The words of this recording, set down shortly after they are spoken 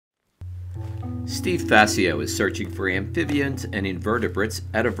Steve Facio is searching for amphibians and invertebrates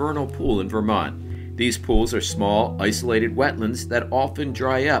at a vernal pool in Vermont. These pools are small, isolated wetlands that often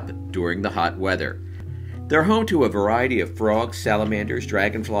dry up during the hot weather. They're home to a variety of frogs, salamanders,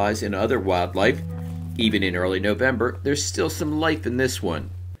 dragonflies, and other wildlife. Even in early November, there's still some life in this one.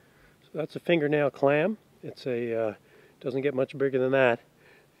 So that's a fingernail clam. It's doesn't get much bigger than that.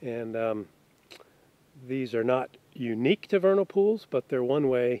 And these are not unique to vernal pools, but they're one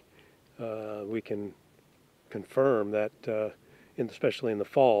way we can confirm that, especially in the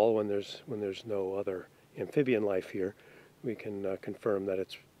fall when there's no other amphibian life here, we can confirm that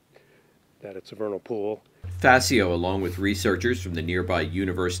it's a vernal pool. Facio, along with researchers from the nearby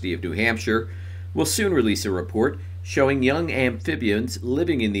University of New Hampshire, will soon release a report showing young amphibians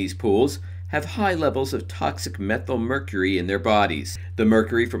living in these pools have high levels of toxic methyl mercury in their bodies. The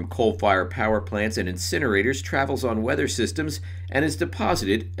mercury from coal-fired power plants and incinerators travels on weather systems and is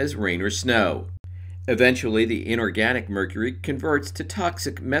deposited as rain or snow. Eventually, the inorganic mercury converts to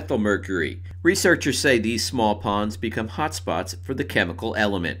toxic methyl mercury. Researchers say these small ponds become hotspots for the chemical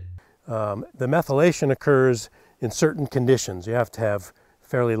element. The methylation occurs in certain conditions. You have to have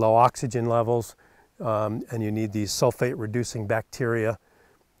fairly low oxygen levels, and you need these sulfate-reducing bacteria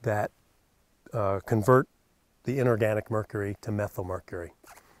that convert the inorganic mercury to methyl mercury,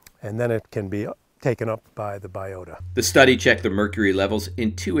 and then it can be taken up by the biota. The study checked the mercury levels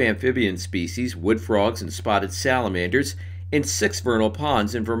in 2 amphibian species, wood frogs and spotted salamanders, in 6 vernal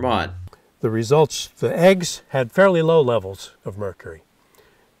ponds in Vermont. The results, the eggs had fairly low levels of mercury.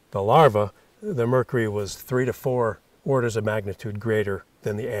 The larvae, the mercury was 3 to 4 orders of magnitude greater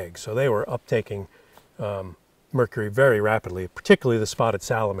than the eggs, so they were uptaking mercury very rapidly, particularly the spotted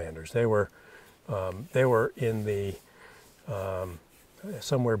salamanders. They were in the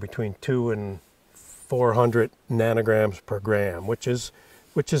somewhere between 200 and 400 nanograms per gram, which is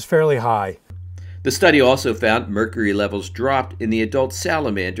fairly high. The study also found mercury levels dropped in the adult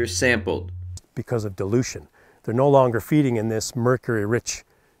salamanders sampled. Because of dilution. They're no longer feeding in this mercury-rich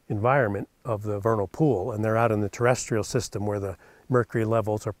environment of the vernal pool, and they're out in the terrestrial system where the mercury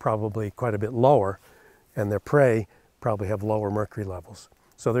levels are probably quite a bit lower, and their prey probably have lower mercury levels.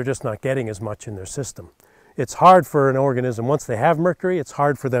 So they're just not getting as much in their system. It's hard for an organism, once they have mercury, it's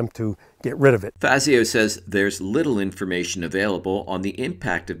hard for them to get rid of it. Facio says there's little information available on the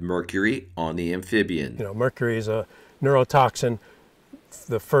impact of mercury on the amphibian. You know, mercury is a neurotoxin.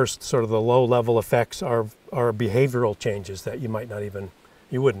 The first sort of the low-level effects are behavioral changes that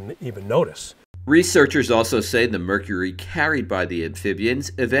you wouldn't even notice. Researchers also say the mercury carried by the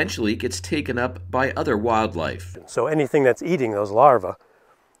amphibians eventually gets taken up by other wildlife. So anything that's eating those larvae,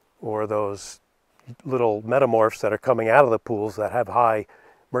 or those little metamorphs that are coming out of the pools that have high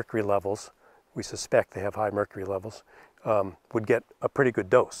mercury levels, we suspect they have high mercury levels, would get a pretty good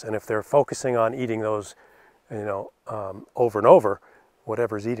dose. And if they're focusing on eating those, over and over,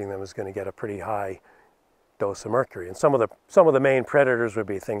 whatever's eating them is going to get a pretty high dose of mercury. And some of the main predators would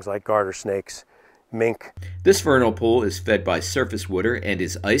be things like garter snakes, mink. This vernal pool is fed by surface water and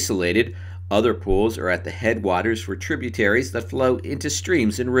is isolated. Other pools are at the headwaters for tributaries that flow into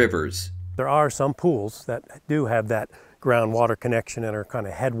streams and rivers. There are some pools that do have that groundwater connection and are kind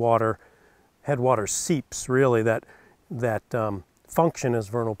of headwater seeps, really, that function as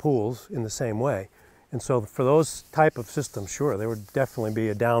vernal pools in the same way. And so for those type of systems, sure, there would definitely be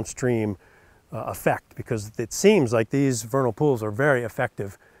a downstream effect, because it seems like these vernal pools are very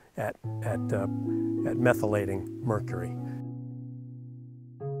effective at methylating mercury.